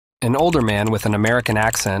An older man with an American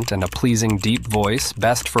accent and a pleasing deep voice,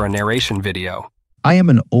 best for a narration video. I am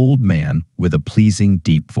an old man with a pleasing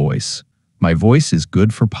deep voice. My voice is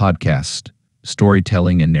good for podcast,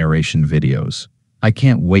 storytelling, and narration videos. I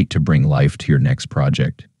can't wait to bring life to your next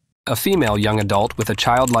project. A female young adult with a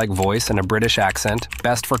childlike voice and a British accent,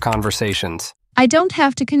 best for conversations. I don't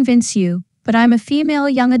have to convince you, but I'm a female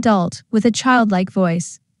young adult with a childlike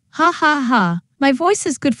voice. Ha ha ha. My voice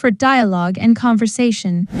is good for dialogue and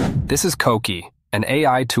conversation. This is Coqui, an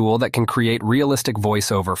AI tool that can create realistic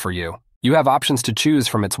voiceover for you. You have options to choose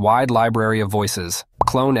from its wide library of voices.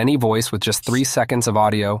 Clone any voice with just 3 seconds of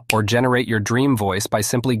audio, or generate your dream voice by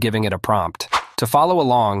simply giving it a prompt. To follow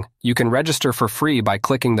along, you can register for free by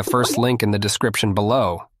clicking the first link in the description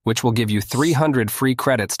below, which will give you 300 free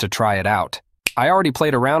credits to try it out. I already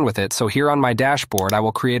played around with it, so here on my dashboard I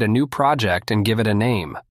will create a new project and give it a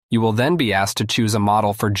name. You will then be asked to choose a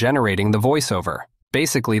model for generating the voiceover.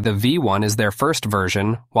 Basically, the V1 is their first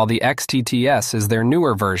version, while the Coqui TTS is their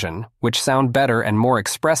newer version, which sound better and more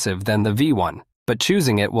expressive than the V1. But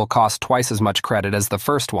choosing it will cost twice as much credit as the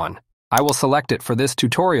first one. I will select it for this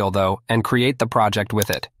tutorial though, and create the project with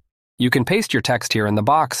it. You can paste your text here in the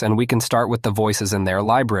box and we can start with the voices in their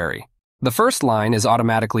library. The first line is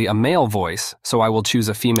automatically a male voice, so I will choose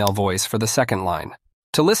a female voice for the second line.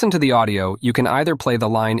 To listen to the audio, you can either play the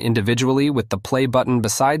line individually with the play button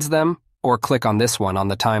besides them, or click on this one on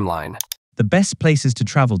the timeline. The best places to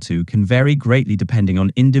travel to can vary greatly depending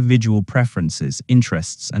on individual preferences,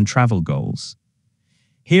 interests, and travel goals.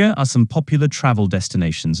 Here are some popular travel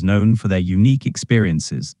destinations known for their unique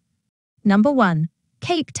experiences. Number 1.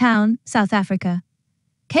 Cape Town, South Africa.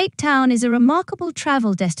 Cape Town is a remarkable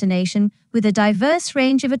travel destination with a diverse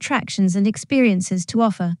range of attractions and experiences to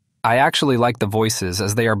offer. I actually like the voices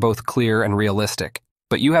as they are both clear and realistic,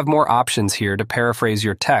 but you have more options here to paraphrase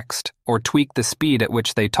your text or tweak the speed at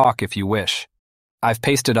which they talk if you wish. I've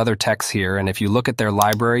pasted other texts here, and if you look at their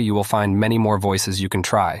library, you will find many more voices you can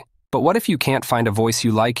try. But what if you can't find a voice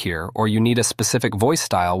you like here, or you need a specific voice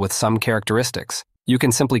style with some characteristics? You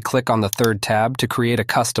can simply click on the third tab to create a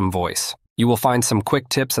custom voice. You will find some quick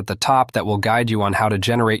tips at the top that will guide you on how to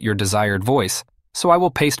generate your desired voice, so I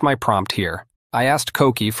will paste my prompt here. I asked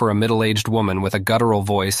Coqui for a middle-aged woman with a guttural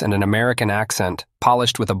voice and an American accent,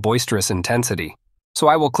 polished with a boisterous intensity. So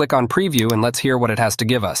I will click on preview and let's hear what it has to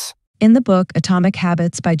give us. In the book Atomic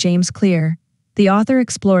Habits by James Clear, the author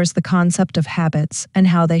explores the concept of habits and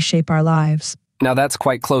how they shape our lives. Now that's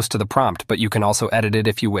quite close to the prompt, but you can also edit it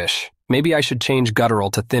if you wish. Maybe I should change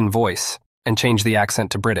guttural to thin voice, and change the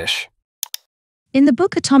accent to British. In the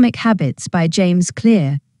book Atomic Habits by James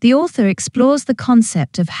Clear, the author explores the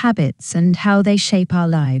concept of habits and how they shape our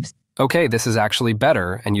lives. Okay, this is actually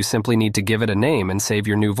better, and you simply need to give it a name and save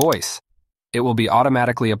your new voice. It will be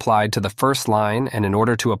automatically applied to the first line, and in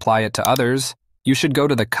order to apply it to others, you should go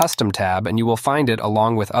to the Custom tab and you will find it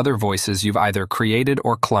along with other voices you've either created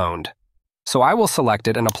or cloned. So I will select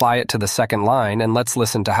it and apply it to the second line, and let's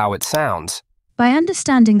listen to how it sounds. By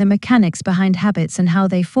understanding the mechanics behind habits and how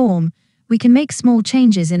they form, we can make small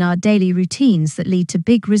changes in our daily routines that lead to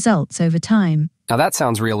big results over time. Now that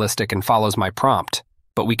sounds realistic and follows my prompt,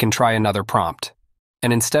 but we can try another prompt.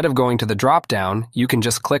 And instead of going to the drop-down, you can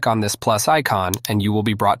just click on this plus icon and you will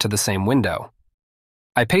be brought to the same window.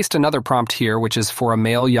 I paste another prompt here, which is for a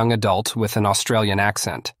male young adult with an Australian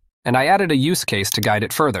accent. And I added a use case to guide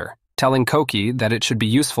it further, telling Coqui that it should be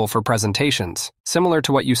useful for presentations, similar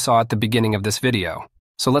to what you saw at the beginning of this video.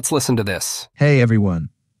 So let's listen to this. Hey everyone,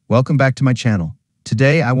 welcome back to my channel.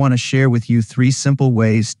 Today I want to share with you 3 simple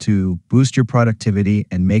ways to boost your productivity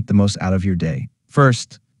and make the most out of your day.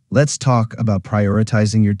 First, let's talk about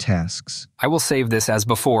prioritizing your tasks. I will save this as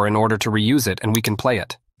before in order to reuse it and we can play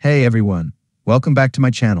it. Hey everyone, welcome back to my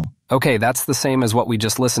channel. Okay, that's the same as what we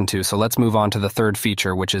just listened to, so let's move on to the third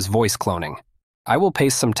feature, which is voice cloning. I will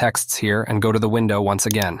paste some texts here and go to the window once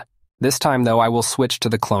again. This time though, I will switch to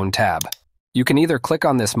the Clone tab. You can either click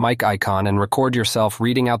on this mic icon and record yourself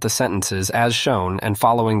reading out the sentences as shown and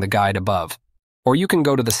following the guide above. Or you can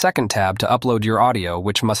go to the second tab to upload your audio,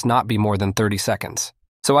 which must not be more than 30 seconds.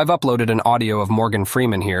 So I've uploaded an audio of Morgan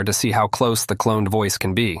Freeman here to see how close the cloned voice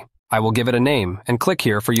can be. I will give it a name and click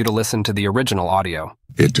here for you to listen to the original audio.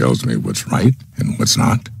 It tells me what's right and what's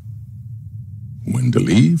not, when to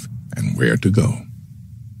leave and where to go.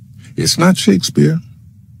 It's not Shakespeare.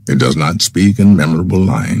 It does not speak in memorable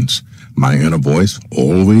lines. My inner voice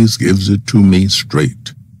always gives it to me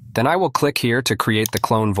straight. Then I will click here to create the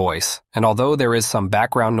clone voice, and although there is some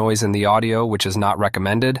background noise in the audio which is not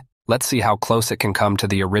recommended, let's see how close it can come to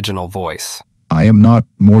the original voice. I am not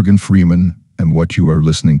Morgan Freeman, and what you are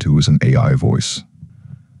listening to is an AI voice.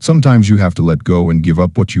 Sometimes you have to let go and give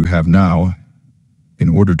up what you have now in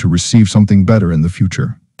order to receive something better in the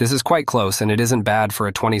future. This is quite close and it isn't bad for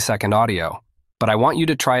a 20-second audio, but I want you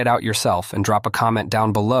to try it out yourself and drop a comment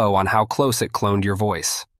down below on how close it cloned your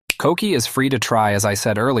voice. Coqui is free to try, as I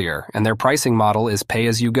said earlier, and their pricing model is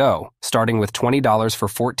pay-as-you-go, starting with $20 for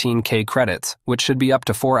 14K credits, which should be up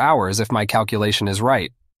to 4 hours if my calculation is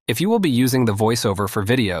right. If you will be using the VoiceOver for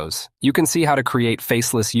videos, you can see how to create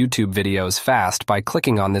faceless YouTube videos fast by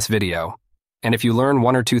clicking on this video. And if you learn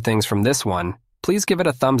 1 or 2 things from this one, please give it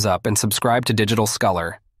a thumbs up and subscribe to Digital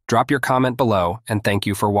Scholar. Drop your comment below, and thank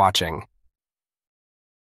you for watching.